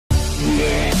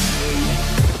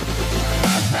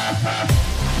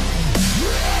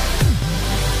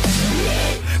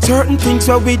Certain things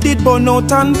where we did burn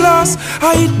out and blast.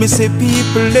 I hit me say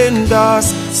people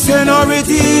endorse. Send a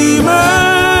redeemer.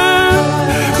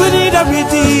 We need a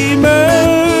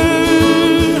redeemer.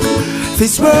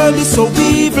 This world is so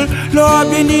evil, Lord,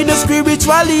 we need a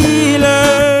spiritual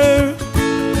healer.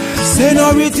 Send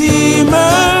a redeemer.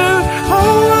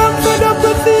 Oh, I'm fed up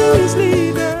with these leaders.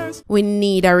 We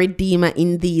need a redeemer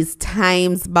in these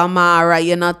times, Bamara.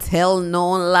 You not tell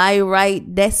no lie right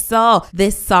there. So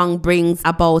this song brings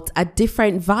about a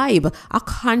different vibe, a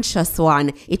conscious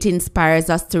one. It inspires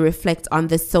us to reflect on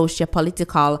the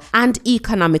socio-political and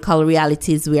economical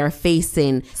realities we are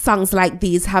facing. Songs like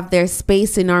these have their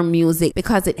space in our music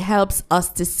because it helps us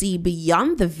to see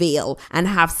beyond the veil and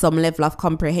have some level of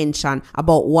comprehension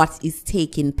about what is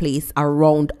taking place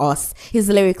around us. His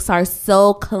lyrics are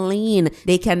so clean,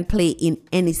 they can play in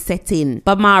any setting.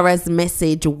 Bamara's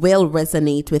message will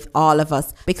resonate with all of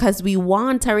us because we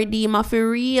want a redeemer for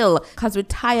real, because we're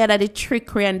tired of the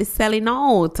trickery and the selling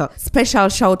out. Special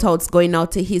shout outs going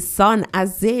out to his son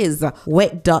Aziz,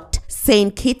 Wet Dot,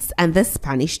 Saint Kitts and the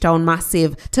Spanish Town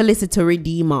Massive to listen to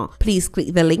Redeemer. Please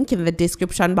click the link in the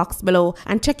description box below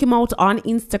and check him out on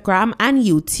Instagram and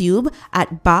YouTube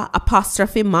at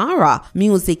 _Mara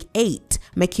Music 8.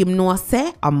 Make him know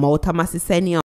say I'm out of Massisenia.